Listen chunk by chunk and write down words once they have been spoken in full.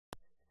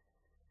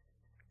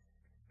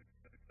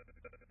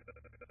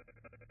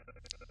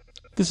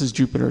This is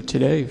Jupiter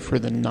Today for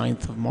the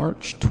 9th of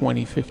March,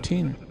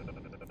 2015.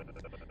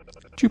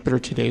 Jupiter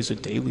Today is a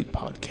daily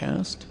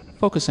podcast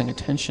focusing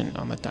attention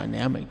on the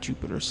dynamic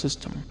Jupiter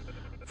system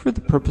for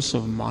the purpose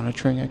of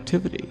monitoring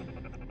activity.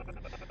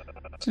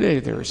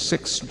 Today there are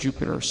 6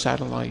 Jupiter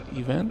satellite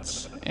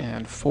events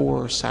and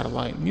 4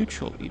 satellite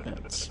mutual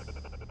events.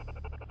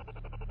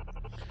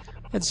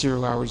 At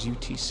 0 hours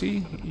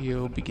UTC,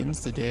 Io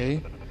begins the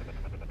day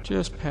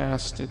just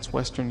past its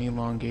western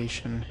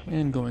elongation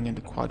and going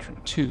into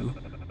quadrant 2,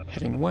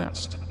 heading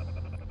west.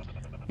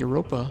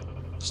 Europa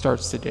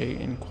starts the day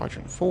in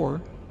quadrant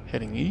 4,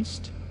 heading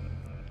east.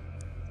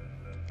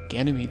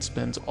 Ganymede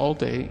spends all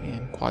day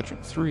in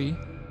quadrant 3,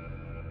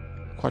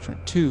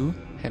 quadrant 2,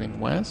 heading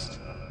west.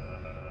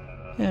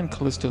 And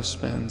Callisto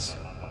spends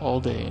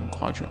all day in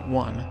quadrant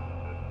 1,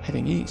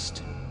 heading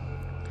east.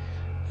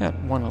 At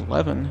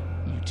 1:11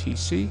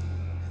 UTC,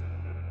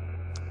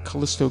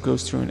 Callisto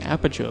goes through an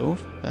apogee.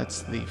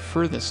 That's the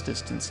furthest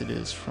distance it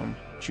is from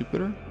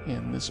Jupiter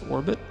in this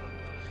orbit,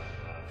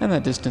 and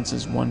that distance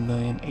is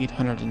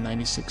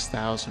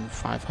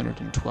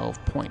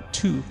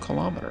 1,896,512.2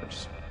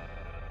 kilometers.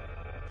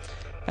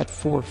 At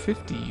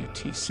 4:50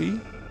 UTC,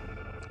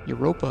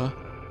 Europa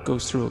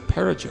goes through a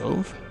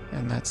perigee,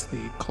 and that's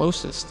the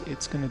closest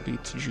it's going to be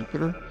to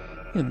Jupiter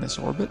in this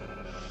orbit,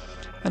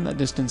 and that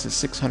distance is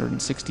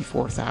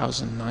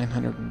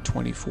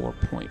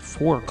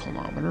 664,924.4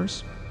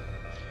 kilometers.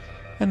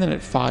 And then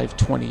at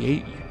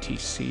 5:28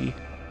 UTC,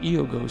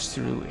 Io goes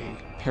through a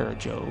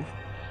perigee.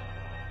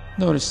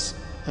 Notice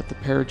that the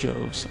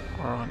perigees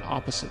are on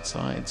opposite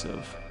sides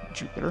of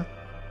Jupiter,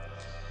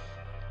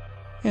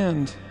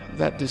 and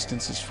that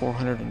distance is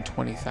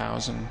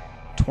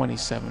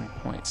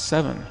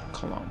 420,027.7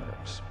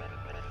 kilometers.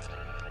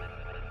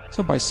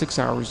 So by 6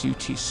 hours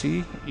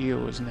UTC,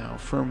 Io is now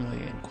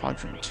firmly in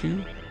quadrant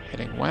 2,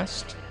 heading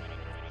west.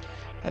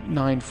 At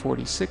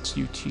 9:46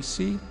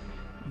 UTC,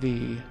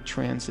 the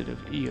transit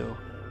of Io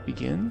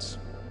begins.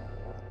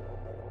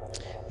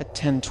 At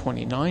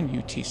 10:29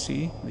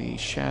 UTC, the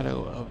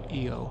shadow of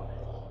Io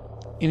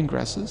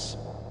ingresses.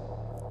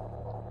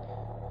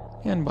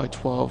 And by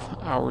 12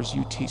 hours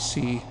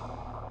UTC,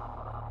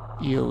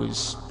 Io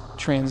is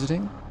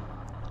transiting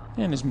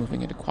and is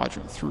moving into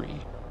quadrant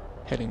 3,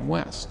 heading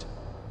west.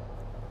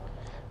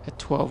 At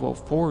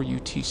 12:04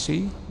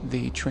 UTC,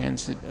 the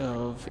transit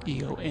of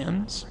Io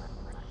ends.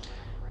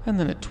 And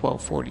then at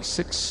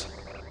 12:46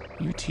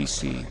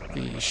 UTC,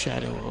 the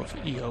shadow of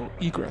Io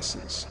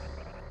egresses.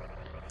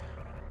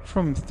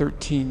 From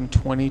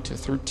 13:20 to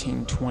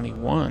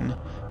 13:21,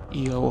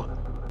 Io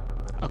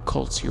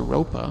occults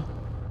Europa,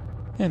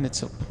 and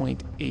it's a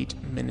 0.8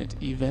 minute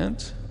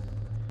event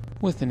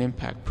with an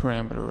impact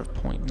parameter of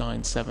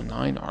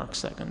 0.979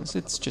 arcseconds.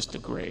 It's just a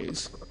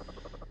graze.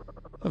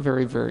 A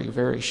very, very,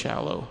 very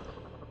shallow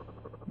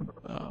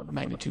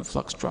magnitude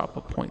flux drop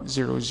of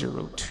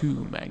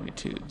 0.002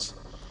 magnitudes.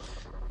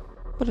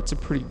 But it's a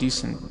pretty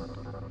decent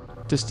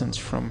distance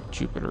from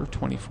Jupiter,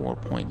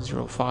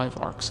 24.05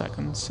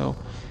 arcseconds, so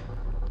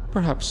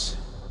perhaps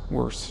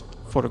worth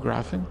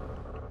photographing.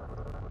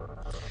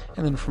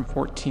 And then from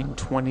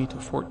 14:20 to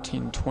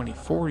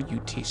 14:24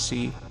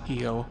 UTC,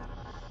 Io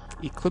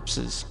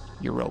eclipses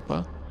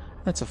Europa.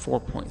 That's a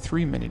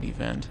 4.3 minute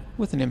event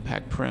with an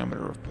impact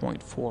parameter of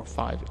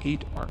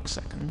 0.458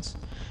 arcseconds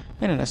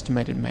and an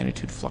estimated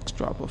magnitude flux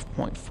drop of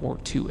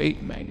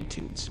 0.428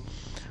 magnitudes.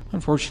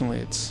 Unfortunately,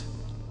 it's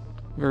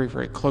very,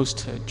 very close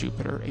to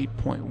Jupiter,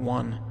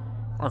 8.1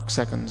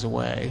 arcseconds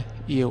away.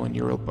 Io and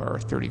Europa are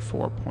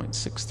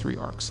 34.63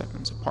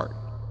 arcseconds apart.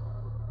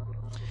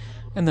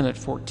 And then at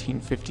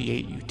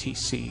 14:58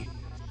 UTC,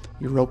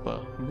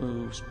 Europa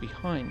moves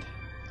behind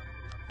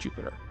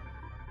Jupiter.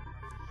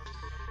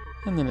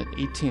 And then at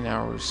 18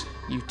 hours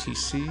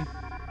UTC,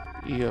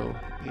 Io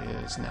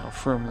is now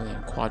firmly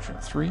in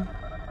quadrant 3,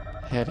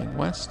 heading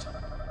west.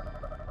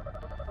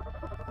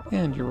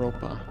 And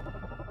Europa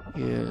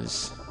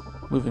is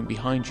moving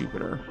behind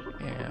Jupiter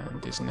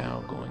and is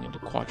now going into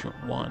quadrant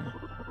 1,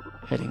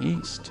 heading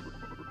east.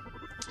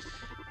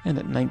 And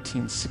at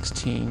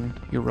 19:16,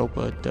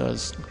 Europa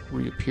does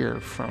reappear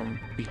from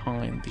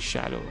behind the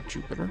shadow of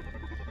Jupiter.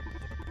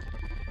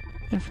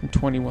 And from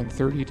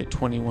 21:30 to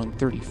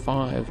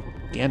 21:35,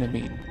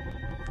 Ganymede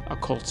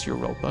occults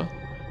Europa.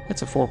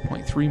 It's a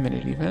 4.3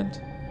 minute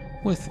event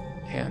with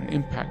an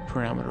impact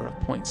parameter of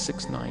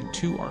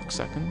 0.692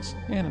 arcseconds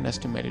and an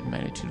estimated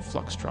magnitude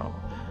flux drop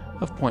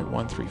of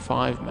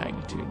 0.135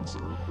 magnitudes.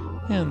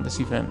 And this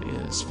event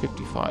is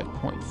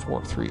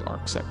 55.43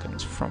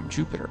 arcseconds from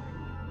Jupiter.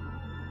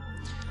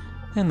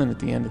 And then at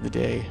the end of the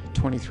day,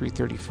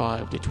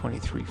 23:35 to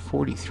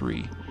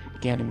 23:43,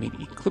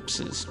 Ganymede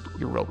eclipses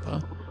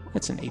Europa.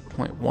 It's an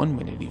 8.1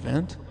 minute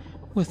event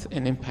with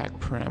an impact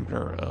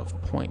parameter of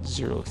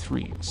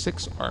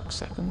 0.036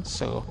 arcseconds,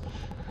 so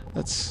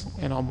that's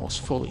an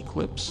almost full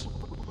eclipse,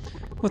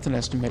 with an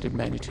estimated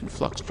magnitude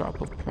flux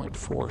drop of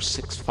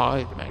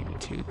 0.465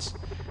 magnitudes,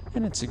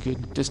 and it's a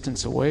good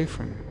distance away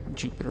from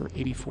Jupiter,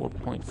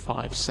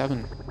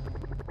 84.57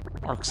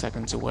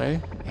 arcseconds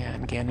away,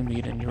 and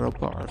Ganymede and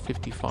Europa are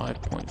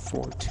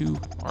 55.42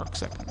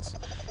 arcseconds.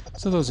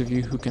 So those of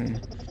you who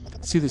can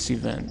see this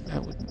event,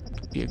 that would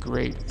be a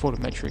great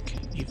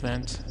photometric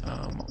event,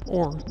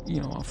 or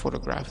a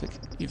photographic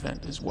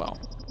event as well.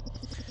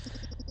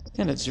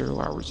 And at 0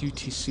 hours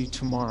UTC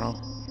tomorrow,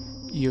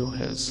 Io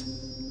has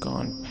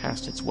gone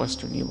past its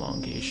western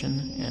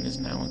elongation and is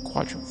now in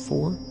quadrant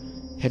 4,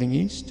 heading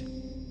east,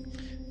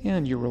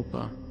 and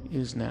Europa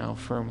is now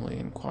firmly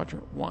in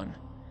quadrant 1,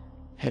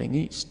 heading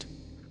east.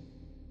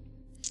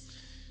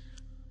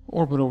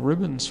 Orbital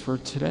ribbons for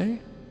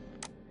today.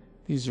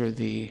 These are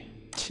the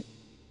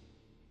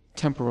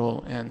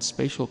temporal and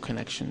spatial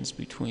connections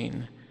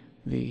between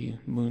the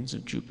moons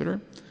of Jupiter.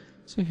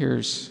 So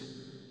here's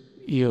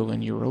Io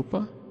and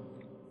Europa,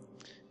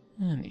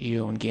 and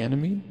Io and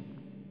Ganymede,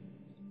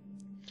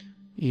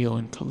 Io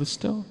and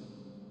Callisto,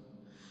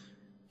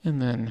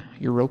 and then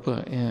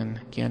Europa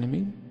and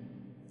Ganymede,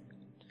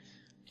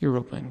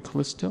 Europa and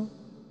Callisto,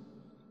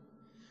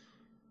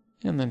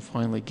 and then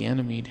finally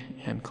Ganymede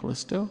and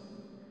Callisto,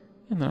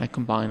 and then I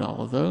combine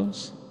all of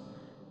those,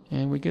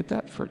 and we get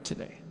that for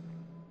today.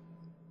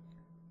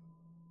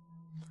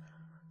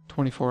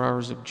 24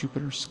 hours of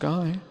Jupiter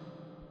sky,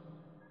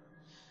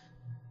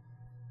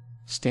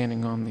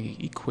 standing on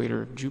the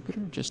equator of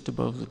Jupiter, just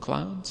above the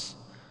clouds,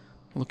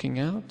 looking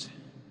out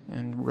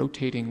and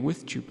rotating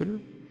with Jupiter.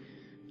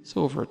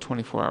 So over a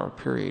 24-hour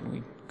period,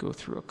 we go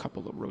through a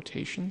couple of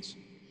rotations.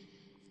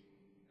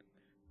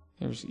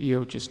 There's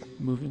Io just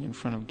moving in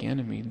front of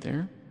Ganymede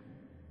there.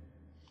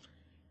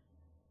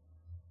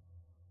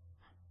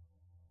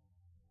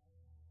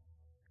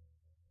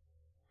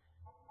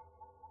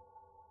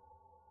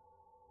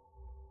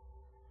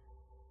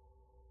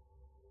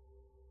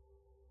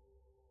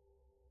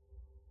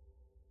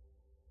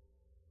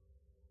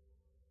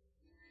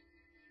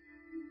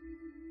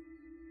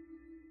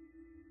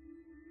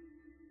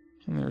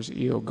 And there's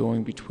Io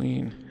going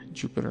between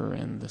Jupiter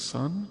and the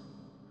Sun.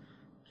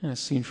 And as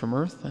seen from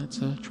Earth, that's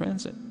a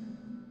transit.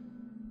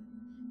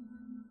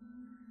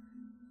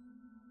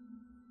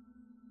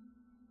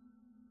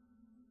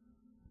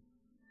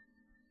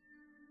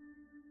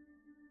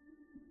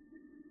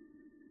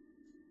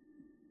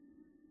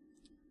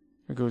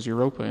 There goes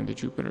Europa into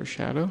Jupiter's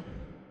shadow.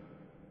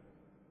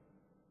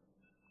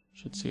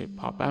 Should see it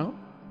pop out.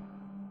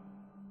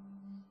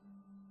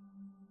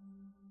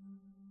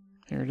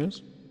 Here it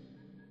is.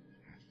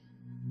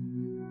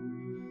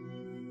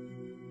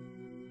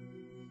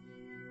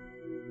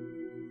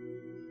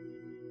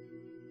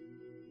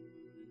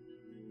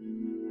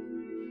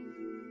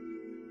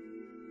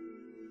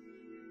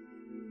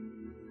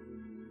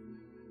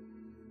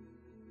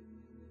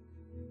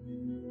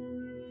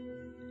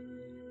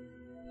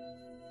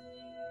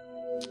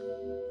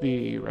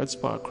 The red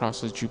spot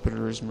crosses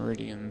Jupiter's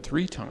meridian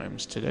 3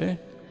 times today.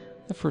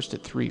 The first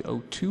at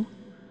 3:02,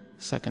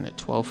 second at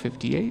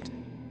 12:58,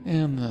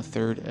 and the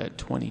third at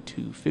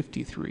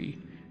 22:53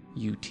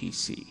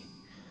 UTC.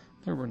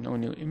 There were no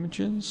new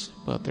images,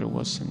 but there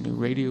was some new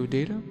radio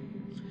data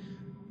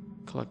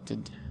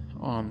collected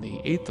on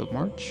the 8th of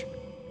March.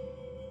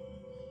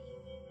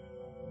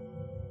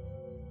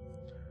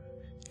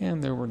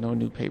 And there were no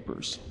new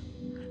papers.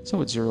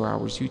 So at 0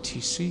 hours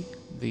UTC,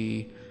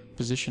 the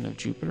position of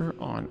Jupiter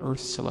on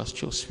Earth's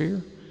celestial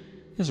sphere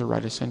is a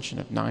right ascension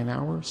of 9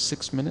 hours,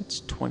 6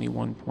 minutes,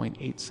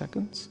 21.8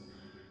 seconds,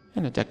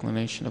 and a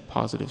declination of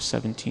positive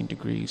 17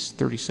 degrees,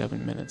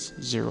 37 minutes,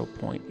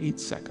 0.8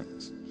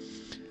 seconds.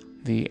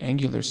 The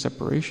angular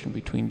separation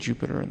between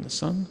Jupiter and the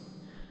Sun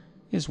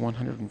is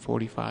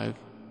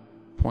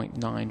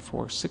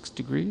 145.946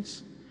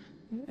 degrees,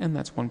 and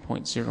that's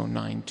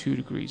 1.092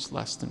 degrees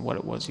less than what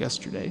it was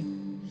yesterday.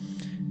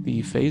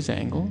 The phase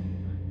angle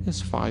is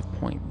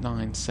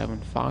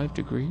 5.975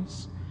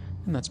 degrees,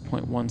 and that's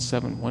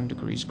 0.171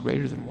 degrees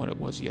greater than what it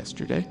was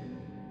yesterday.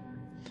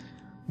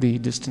 The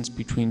distance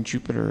between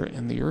Jupiter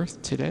and the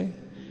Earth today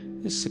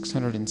is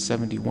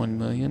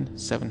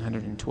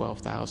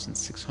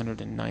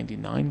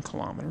 671,712,699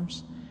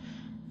 kilometers,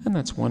 and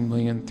that's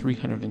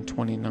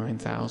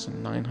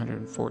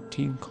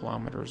 1,329,914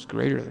 kilometers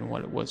greater than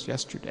what it was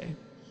yesterday.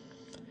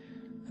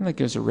 And that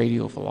gives a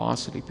radial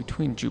velocity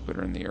between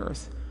Jupiter and the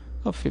Earth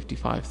of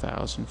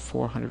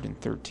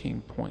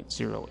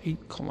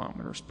 55,413.08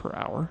 kilometers per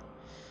hour,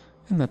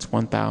 and that's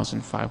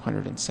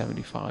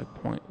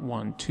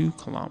 1,575.12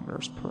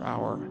 kilometers per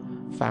hour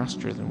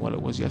faster than what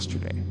it was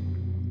yesterday.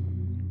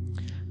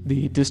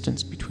 The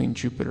distance between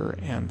Jupiter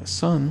and the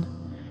Sun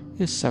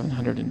is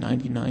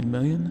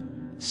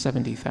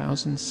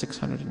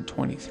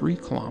 799,070,623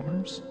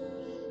 kilometers,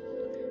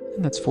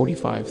 and that's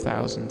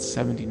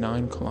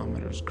 45,079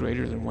 kilometers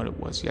greater than what it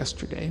was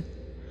yesterday.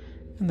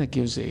 And that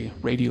gives a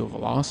radial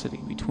velocity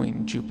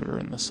between Jupiter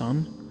and the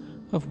Sun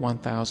of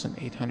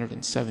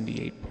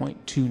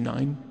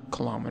 1,878.29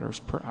 kilometers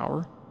per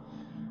hour,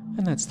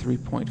 and that's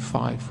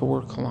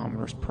 3.54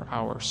 kilometers per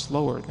hour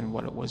slower than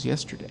what it was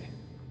yesterday.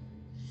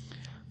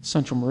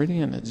 Central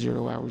meridian at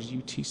 0 hours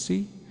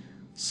UTC,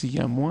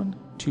 CM1,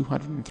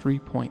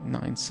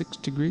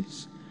 203.96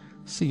 degrees,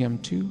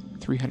 CM2,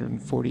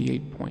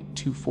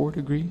 348.24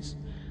 degrees,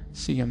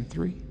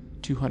 CM3,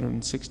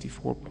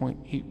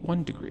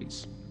 264.81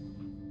 degrees.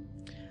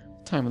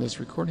 Time of this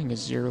recording is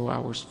 0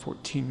 hours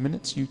 14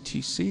 minutes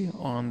UTC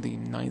on the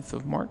 9th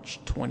of March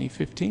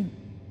 2015.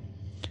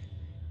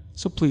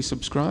 So please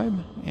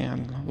subscribe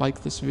and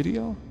like this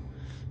video.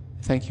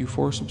 Thank you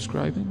for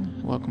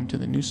subscribing. Welcome to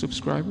the new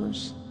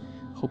subscribers.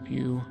 Hope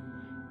you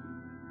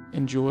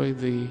enjoy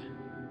the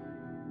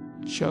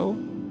show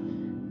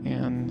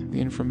and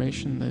the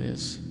information that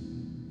is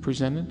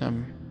presented.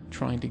 I'm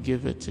trying to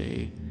give it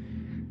a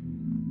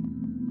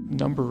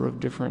number of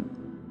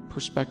different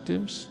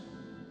perspectives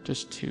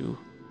just to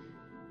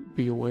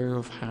be aware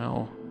of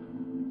how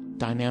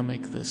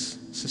dynamic this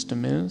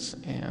system is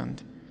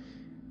and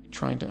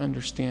trying to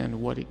understand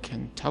what it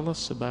can tell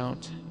us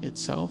about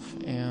itself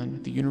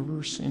and the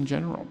universe in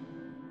general.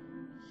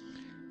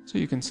 So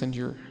you can send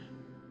your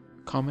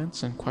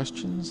comments and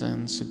questions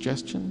and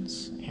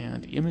suggestions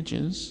and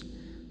images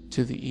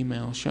to the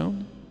email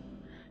shown.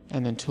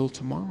 And until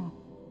tomorrow,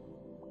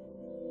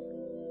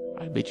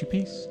 I bid you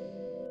peace.